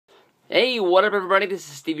Hey, what up everybody, this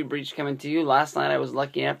is Stevie Breach coming to you. Last night I was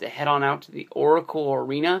lucky enough to head on out to the Oracle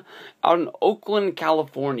Arena out in Oakland,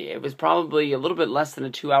 California. It was probably a little bit less than a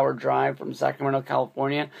 2-hour drive from Sacramento,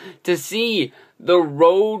 California to see the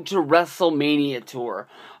Road to WrestleMania tour.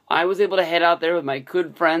 I was able to head out there with my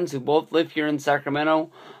good friends who both live here in Sacramento,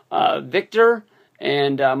 Victor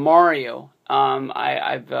and Mario.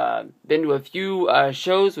 I've been to a few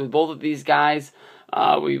shows with both of these guys.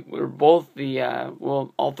 We're both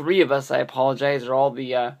all three of us, I apologize, are all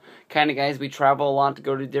the kind of guys we travel a lot to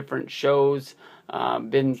go to different shows,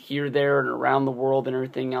 been here, there, and around the world and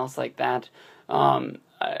everything else like that.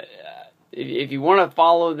 If you want to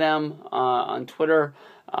follow them on Twitter,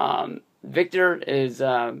 Victor is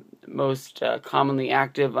most commonly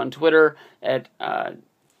active on Twitter at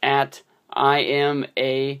IMAMELFO.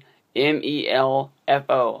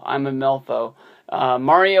 I'm a Melfo.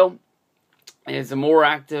 Mario is more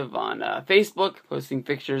active on Facebook, posting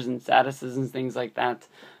pictures and statuses and things like that.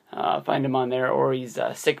 Find him on there, or he's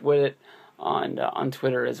sick with it on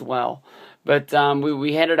Twitter as well. But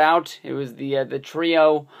we headed out. It was the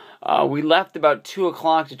trio. We left about 2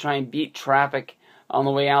 o'clock to try and beat traffic on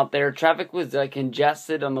the way out there. Traffic was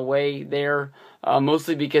congested on the way there,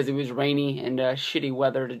 mostly because it was rainy and shitty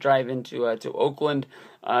weather to drive into to Oakland,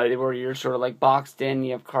 where you're sort of like boxed in.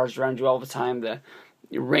 You have cars around you all the time. The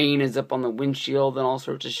rain is up on the windshield and all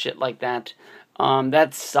sorts of shit like that.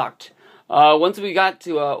 That sucked. Once we got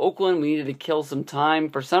to Oakland, we needed to kill some time.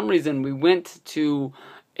 For some reason, we went to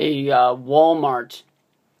a Walmart.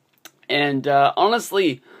 And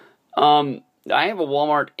honestly, I have a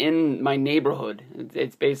Walmart in my neighborhood.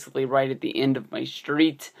 It's basically right at the end of my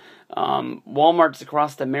street. Walmarts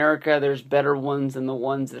across America, there's better ones than the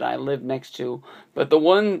ones that I live next to. But the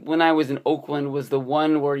one when I was in Oakland was the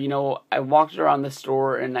one where, I walked around the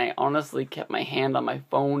store and I honestly kept my hand on my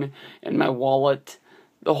phone and my wallet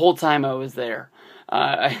the whole time I was there.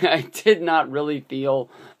 I did not really feel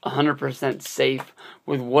 100% safe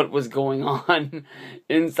with what was going on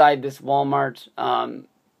inside this Walmart.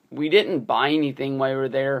 We didn't buy anything while we were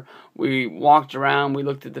there. We walked around, we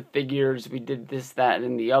looked at the figures, we did this, that,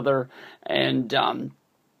 and the other. And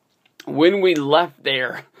when we left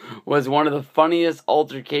there was one of the funniest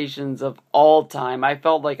altercations of all time. I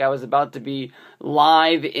felt like I was about to be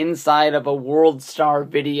live inside of a World Star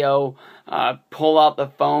video, pull out the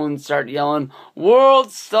phone, start yelling,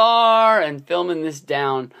 "World Star!" and filming this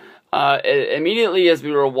down. Immediately as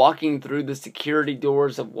we were walking through the security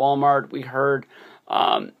doors of Walmart, we heard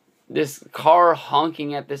this car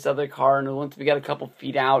honking at this other car, and once we got a couple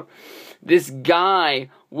feet out, this guy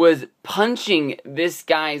was punching this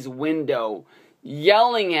guy's window,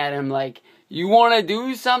 yelling at him like, "You want to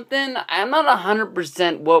do something?" I'm not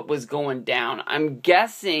 100% what was going down. I'm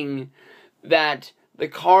guessing that the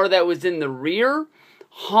car that was in the rear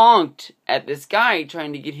honked at this guy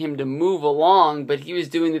trying to get him to move along, but he was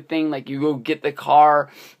doing the thing like you go get the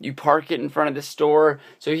car, you park it in front of the store,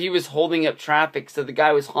 so he was holding up traffic, so the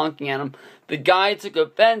guy was honking at him. The guy took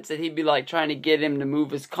offense that he'd be like trying to get him to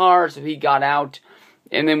move his car, so he got out,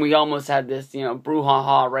 and then we almost had this,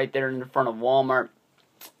 brouhaha right there in the front of Walmart.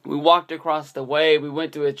 We walked across the way, we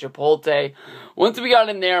went to a Chipotle. Once we got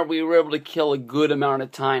in there, we were able to kill a good amount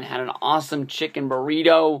of time, had an awesome chicken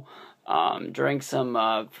burrito, drank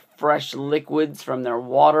some fresh liquids from their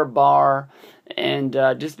water bar, and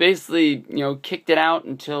just basically, kicked it out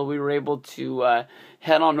until we were able to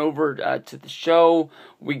head on over to the show.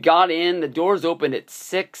 We got in, the doors opened at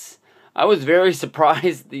 6. I was very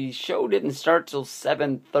surprised the show didn't start till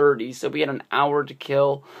 7:30, so we had an hour to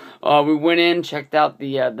kill. We went in, checked out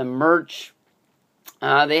the merch.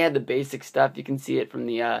 They had the basic stuff. You can see it from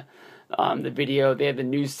the video. They had the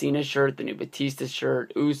new Cena shirt, the new Batista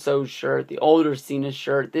shirt, Uso shirt, the older Cena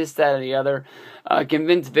shirt, this, that, and the other.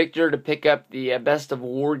 Convinced Victor to pick up the Best of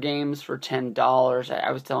War games for $10.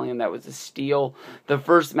 I was telling him that was a steal. The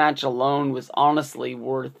first match alone was honestly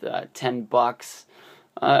worth $10.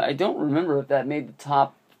 I don't remember if that made the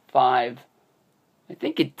top 5. I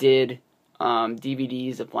think it did.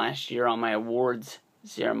 DVDs of last year on my awards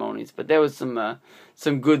ceremonies, but there was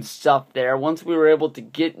some good stuff there. Once we were able to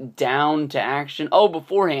get down to action,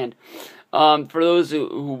 beforehand, for those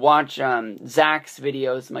who watch Zach's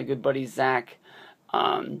videos, my good buddy Zach,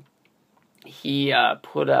 he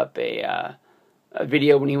put up a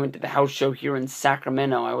video when he went to the house show here in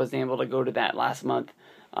Sacramento. I wasn't able to go to that last month.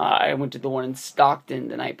 I went to the one in Stockton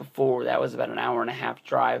the night before. That was about an hour and a half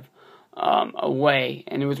drive away,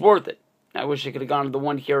 and it was worth it. I wish I could have gone to the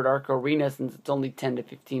one here at Arco Arena since it's only 10 to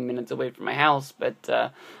 15 minutes away from my house. But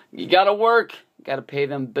you gotta work. Gotta pay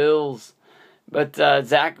them bills. But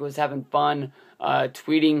Zach was having fun.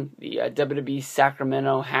 tweeting the WWE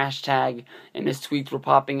Sacramento hashtag, and his tweets were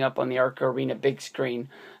popping up on the Arca Arena big screen.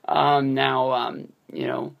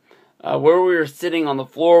 Where we were sitting on the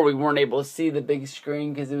floor, we weren't able to see the big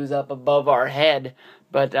screen because it was up above our head.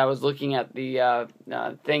 But I was looking at the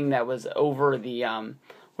thing that was over the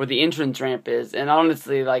where the entrance ramp is, and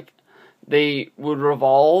honestly, like, they would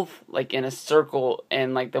revolve like in a circle,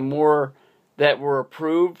 and like the more that were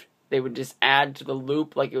approved, they would just add to the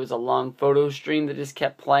loop, like it was a long photo stream that just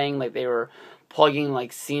kept playing, like they were plugging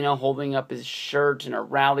like Cena holding up his shirt and a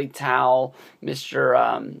rally towel.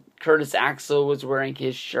 Mr. Curtis Axel was wearing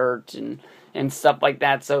his shirt and stuff like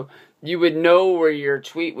that. So you would know where your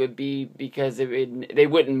tweet would be because they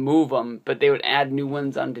wouldn't move them, but they would add new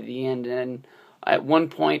ones onto the end. And at one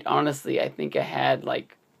point, honestly, I think I had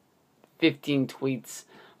like 15 tweets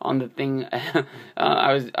on the thing.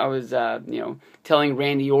 I was telling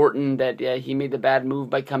Randy Orton that he made the bad move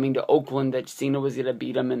by coming to Oakland, that Cena was going to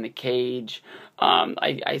beat him in the cage.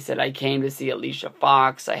 I said I came to see Alicia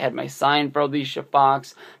Fox. I had my sign for Alicia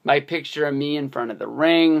Fox, my picture of me in front of the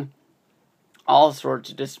ring. All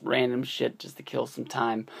sorts of just random shit just to kill some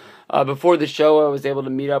time. Before the show, I was able to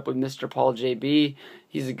meet up with Mr. Paul JB.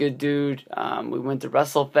 He's a good dude. We went to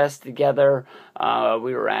WrestleFest together.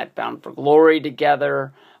 We were at Bound for Glory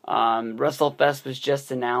together. WrestleFest was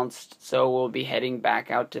just announced, so we'll be heading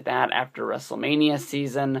back out to that after WrestleMania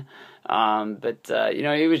season.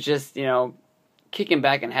 It was just, kicking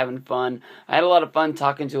back and having fun. I had a lot of fun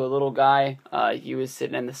talking to a little guy. He was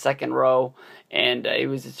sitting in the second row, and it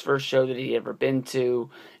was his first show that he'd ever been to.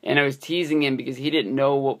 And I was teasing him because he didn't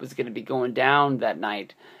know what was going to be going down that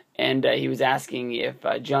night. And he was asking if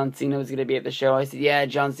John Cena was going to be at the show. I said, yeah,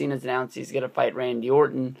 John Cena's announced he's going to fight Randy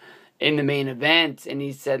Orton in the main event. And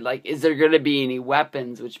he said, like, is there going to be any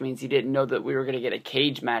weapons? Which means he didn't know that we were going to get a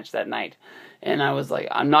cage match that night. And I was like,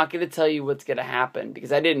 I'm not going to tell you what's going to happen,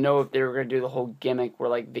 because I didn't know if they were going to do the whole gimmick where,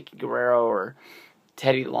 like, Vicky Guerrero or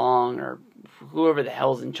Teddy Long or whoever the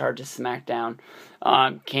hell's in charge of SmackDown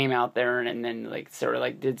came out there and then, like, sort of,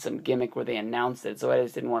 like, did some gimmick where they announced it. So I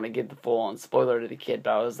just didn't want to give the full-on spoiler to the kid.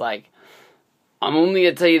 But I was like, I'm only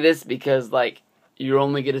going to tell you this because, like, you're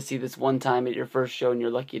only going to see this one time at your first show, and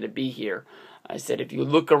you're lucky to be here. I said, if you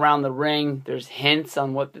look around the ring, there's hints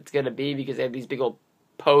on what it's going to be, because they have these big old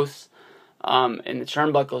posts in the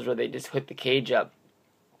turnbuckles where they just hit the cage up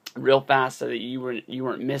real fast so that you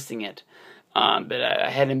weren't missing it. But I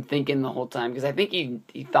had him thinking the whole time, because I think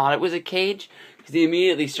he thought it was a cage, because he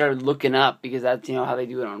immediately started looking up, because that's how they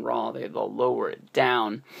do it on Raw. They'll lower it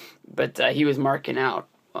down. But he was marking out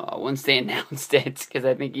once they announced it, because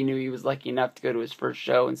I think he knew he was lucky enough to go to his first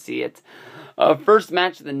show and see it. First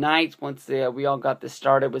match of the night, once we all got this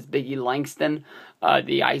started, was Biggie Langston,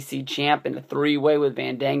 the IC champ, in a three-way with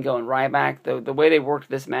Fandango and Ryback. The way they worked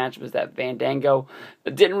this match was that Fandango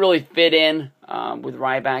didn't really fit in with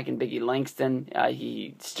Ryback and Biggie Langston.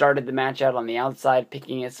 He started the match out on the outside,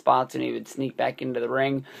 picking his spots, and he would sneak back into the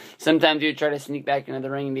ring. Sometimes he would try to sneak back into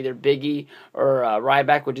the ring, and either Biggie or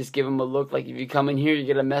Ryback would just give him a look like, if you come in here, you're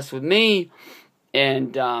going to mess with me.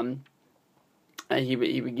 And he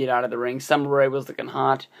would get out of the ring. Summer Rae was looking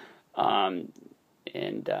hot, and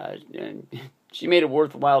she made it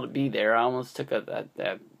worthwhile to be there. I almost took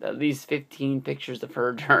at least 15 pictures of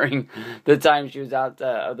her during the time she was out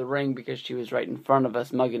of the ring, because she was right in front of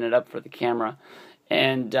us, mugging it up for the camera.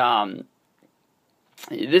 And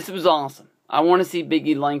this was awesome. I want to see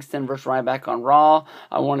Biggie Langston versus Ryback on Raw.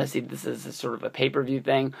 I want to see this as a sort of a pay-per-view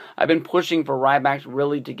thing. I've been pushing for Ryback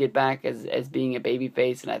really to get back as being a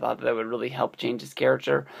babyface, and I thought that would really help change his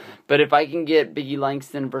character. But if I can get Biggie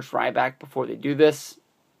Langston versus Ryback before they do this,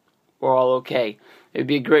 we're all okay. It would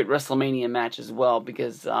be a great WrestleMania match as well,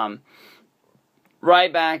 because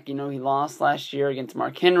Ryback, he lost last year against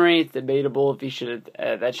Mark Henry. It's debatable if he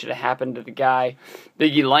that should have happened to the guy.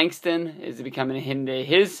 Biggie Langston is becoming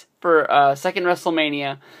his for second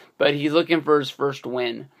WrestleMania, but he's looking for his first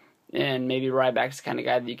win. And maybe Ryback's the kind of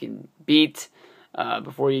guy that you can beat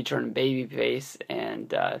before you turn babyface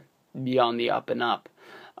and be on the up and up.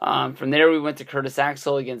 From there, we went to Curtis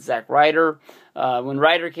Axel against Zack Ryder. When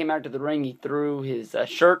Ryder came out to the ring, he threw his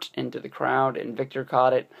shirt into the crowd, and Victor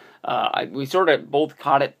caught it. We sort of both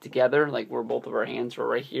caught it together, like where both of our hands were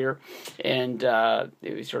right here. And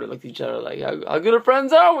we sort of looked at each other like, how good of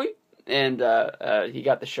friends are we? And he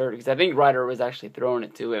got the shirt, because I think Ryder was actually throwing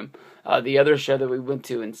it to him. The other show that we went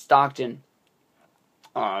to in Stockton,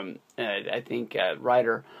 I think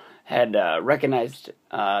Ryder had recognized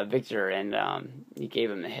Victor, and he gave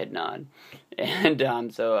him the head nod.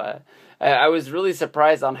 And so I was really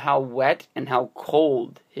surprised on how wet and how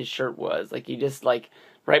cold his shirt was. Like, he just, like,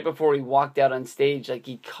 right before he walked out on stage, like,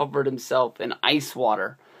 he covered himself in ice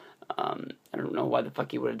water. I don't know why the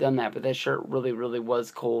fuck he would have done that, but that shirt really, really was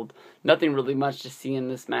cold. Nothing really much to see in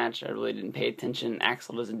this match. I really didn't pay attention.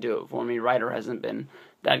 Axel doesn't do it for me. Ryder hasn't been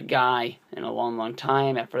that guy in a long, long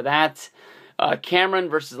time. After that, Cameron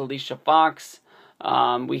versus Alicia Fox.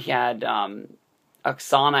 We had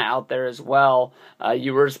Oksana out there as well.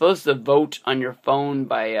 You were supposed to vote on your phone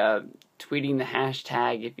by tweeting the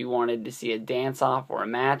hashtag if you wanted to see a dance-off or a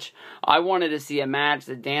match. I wanted to see a match.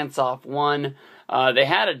 The dance-off won. They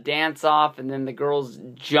had a dance-off, and then the girls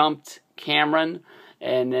jumped Cameron.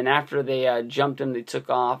 And then after they jumped him, they took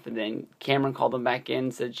off. And then Cameron called them back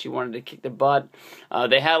in, said she wanted to kick their butt.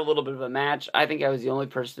 They had a little bit of a match. I think I was the only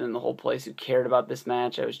person in the whole place who cared about this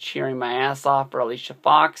match. I was cheering my ass off for Alicia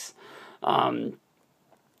Fox.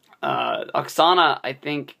 Oksana, I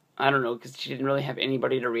think, I don't know, because she didn't really have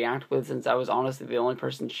anybody to react with, since I was honestly the only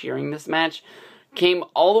person cheering this match, came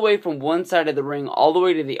all the way from one side of the ring all the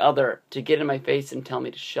way to the other to get in my face and tell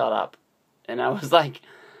me to shut up. And I was like,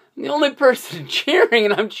 I'm the only person cheering,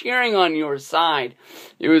 and I'm cheering on your side.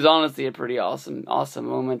 It was honestly a pretty awesome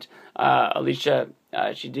moment. Alicia,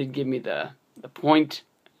 she did give me the point.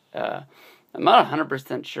 I'm not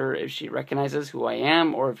 100% sure if she recognizes who I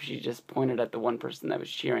am or if she just pointed at the one person that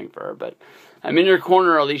was cheering for her. But I'm in your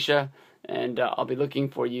corner, Alicia, and I'll be looking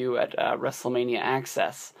for you at WrestleMania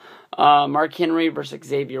Access. Mark Henry versus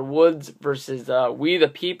Xavier Woods versus We the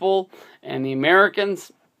People and the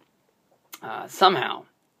Americans. Somehow,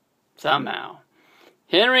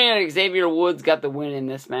 Henry and Xavier Woods got the win in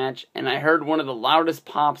this match, and I heard one of the loudest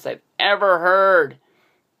pops I've ever heard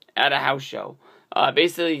at a house show.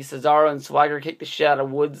 Basically, Cesaro and Swagger kicked the shit out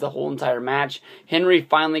of Woods the whole entire match. Henry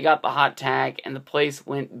finally got the hot tag, and the place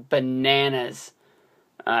went bananas.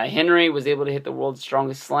 Henry was able to hit the world's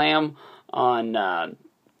strongest slam on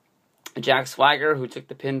Jack Swagger, who took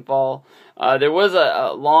the pinfall. There was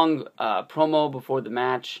a long promo before the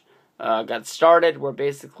match got started, where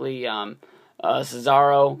basically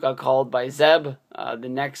Cesaro got called by Zeb, the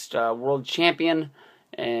next world champion.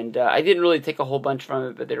 And I didn't really take a whole bunch from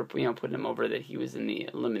it, but they were, putting him over that he was in the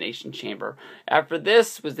Elimination Chamber. After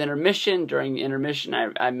this was intermission. During the intermission,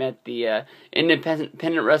 I met the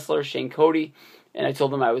independent wrestler Shane Cody, and I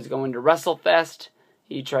told him I was going to WrestleFest.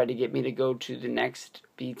 He tried to get me to go to the next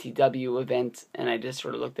BTW event, and I just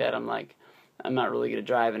sort of looked at him like, I'm not really going to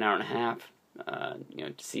drive an hour and a half,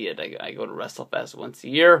 to see it. I go to WrestleFest once a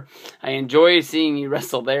year. I enjoy seeing you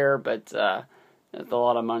wrestle there, but that's a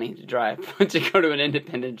lot of money to drive to go to an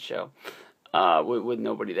independent show with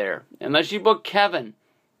nobody there. Unless you book Kevin.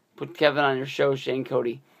 Put Kevin on your show, Shane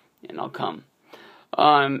Cody, and I'll come.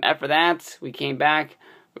 After that, we came back.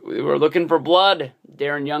 We were looking for blood.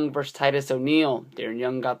 Darren Young versus Titus O'Neil. Darren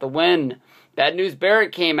Young got the win. Bad News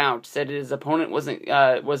Barrett came out, said his opponent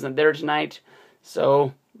wasn't there tonight,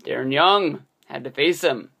 so Darren Young had to face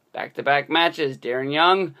him. Back-to-back matches. Darren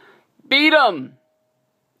Young beat him.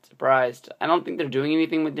 Surprised. I don't think they're doing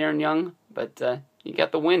anything with Darren Young, but he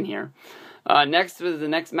got the win here. Next was the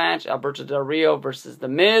next match, Alberto Del Rio versus The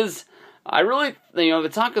Miz. I really, the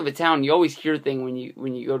talk of a town, you always hear things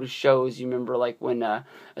when you go to shows. You remember, like, when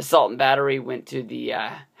Assault and Battery went to the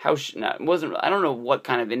house, no, it wasn't, I don't know what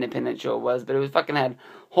kind of independent show it was, but it was fucking had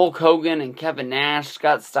Hulk Hogan and Kevin Nash,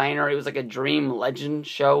 Scott Steiner. It was like a dream legend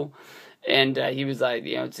show. And he was like,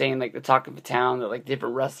 saying like the talk of the town that like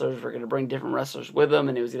different wrestlers were going to bring different wrestlers with them,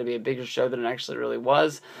 and it was going to be a bigger show than it actually really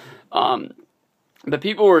was. But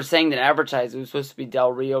people were saying that advertised it was supposed to be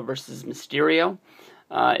Del Rio versus Mysterio.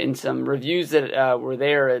 In some reviews that were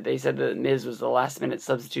there, they said that Miz was the last minute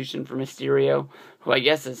substitution for Mysterio, who I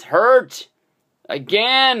guess is hurt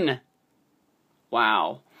again.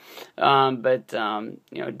 Wow. But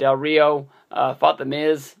Del Rio fought the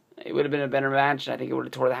Miz. It would have been a better match. I think it would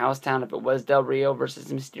have tore the house down if it was Del Rio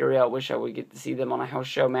versus Mysterio. I wish I would get to see them on a house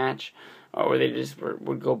show match, where they just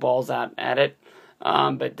would go balls out at it.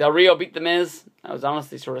 But Del Rio beat The Miz. I was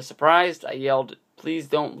honestly sort of surprised. I yelled, "Please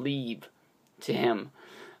don't leave," to him.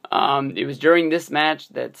 It was during this match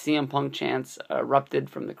that CM Punk chants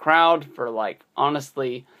erupted from the crowd for, like,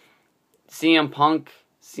 honestly, CM Punk,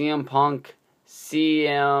 CM,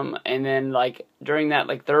 and then, like, during that,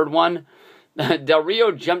 like, third one, Del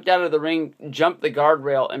Rio jumped out of the ring, jumped the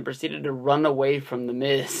guardrail, and proceeded to run away from The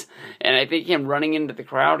Miz. And I think him running into the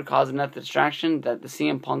crowd caused enough distraction that the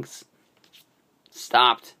CM Punks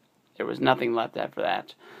stopped. There was nothing left after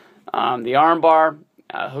that. The armbar,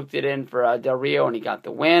 hooked it in for Del Rio, and he got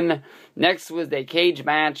the win. Next was the cage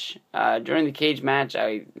match. During the cage match,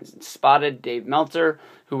 I spotted Dave Meltzer,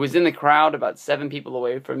 who was in the crowd about 7 people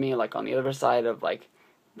away from me, like on the other side of, like,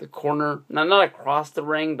 the corner, not across the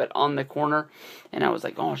ring, but on the corner. And I was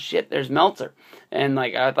like, oh shit, there's Meltzer. And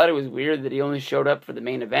like, I thought it was weird that he only showed up for the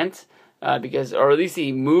main event, because, or at least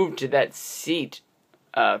he moved to that seat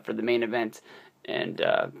for the main event. And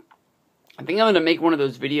I think I'm going to make one of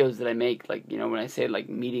those videos that I make, like, you know, when I say, like,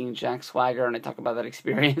 meeting Jack Swagger and I talk about that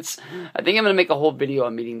experience. I think I'm going to make a whole video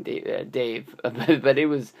on meeting Dave. But it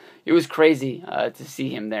was crazy to see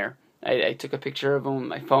him there. I took a picture of him on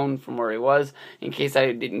my phone from where he was, in case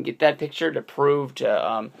I didn't get that picture, to prove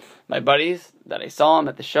to my buddies that I saw him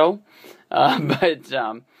at the show.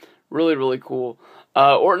 Really, really cool.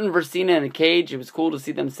 Orton versus Cena in a cage. It was cool to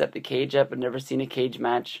see them set the cage up. I've never seen a cage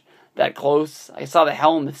match that close. I saw the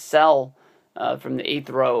Hell in the Cell from the 8th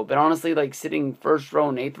row, but honestly, like, sitting first row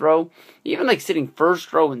and 8th row, even like sitting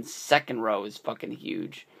first row and second row is fucking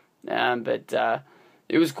huge.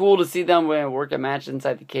 It was cool to see them work a match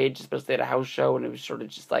inside the cage, especially at a house show, and it was sort of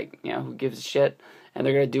just like, you know, who gives a shit, and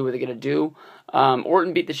they're going to do what they're going to do.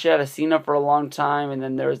 Orton beat the shit out of Cena for a long time, and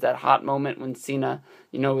then there was that hot moment when Cena,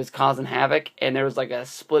 you know, was causing havoc, and there was like a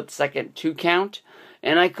split-second 2 count,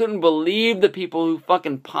 and I couldn't believe the people who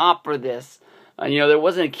fucking popped for this. You know, there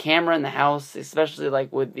wasn't a camera in the house, especially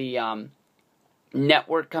like with the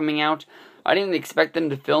network coming out. I didn't expect them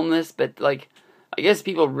to film this, but like, I guess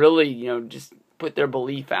people really, you know, just put their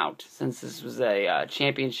belief out, since this was a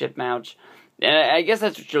championship match. And I guess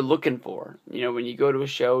that's what you're looking for, you know, when you go to a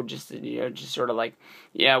show, just, you know, just sort of like,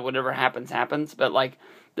 yeah, whatever happens, happens. But like,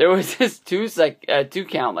 there was this 2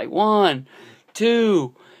 count, like 1,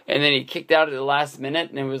 2, and then he kicked out at the last minute,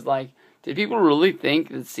 and it was like, did people really think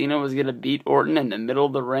that Cena was going to beat Orton in the middle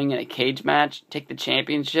of the ring in a cage match, take the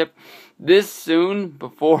championship this soon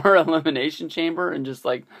before Elimination Chamber, and just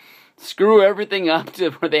like screw everything up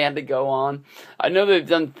to where they had to go on? I know they've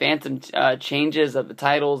done phantom changes of the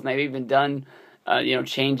titles, and they've even done you know,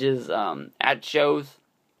 changes at shows,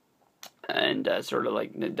 and sort of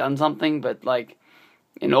like done something, but like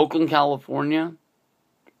in Oakland, California,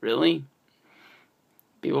 really?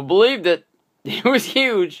 People believed it. It was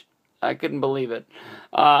huge. I couldn't believe it.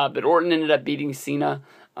 But Orton ended up beating Cena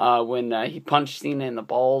when he punched Cena in the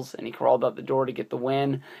balls, and he crawled out the door to get the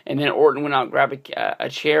win. And then Orton went out and grabbed a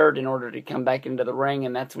chair in order to come back into the ring,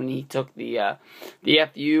 and that's when he took the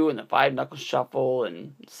FU and the 5-knuckle shuffle,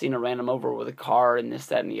 and Cena ran him over with a car and this,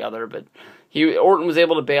 that, and the other. But Orton was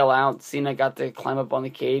able to bail out. Cena got to climb up on the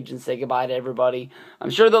cage and say goodbye to everybody. I'm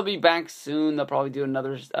sure they'll be back soon. They'll probably do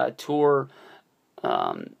another tour,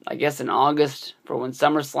 I guess in August, for when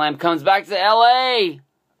SummerSlam comes back to LA.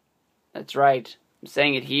 That's right. I'm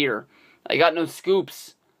saying it here. I got no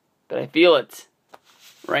scoops, but I feel it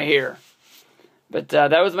right here. But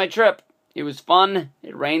that was my trip. It was fun.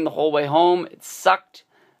 It rained the whole way home. It sucked.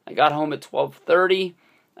 I got home at 12:30.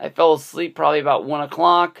 I fell asleep probably about 1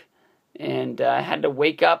 o'clock, and I had to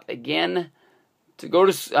wake up again to go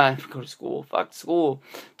to school. Fuck school.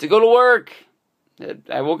 To go to work.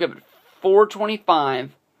 I woke up at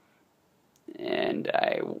 4:25, and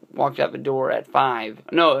I walked out the door at 5.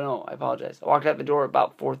 No, I apologize. I walked out the door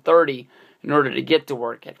about 4:30 in order to get to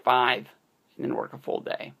work at 5, and then work a full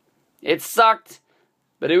day. It sucked,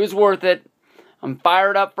 but it was worth it. I'm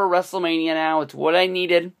fired up for WrestleMania now. It's what I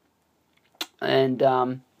needed. And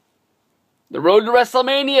the road to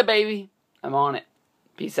WrestleMania, baby. I'm on it.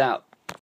 Peace out.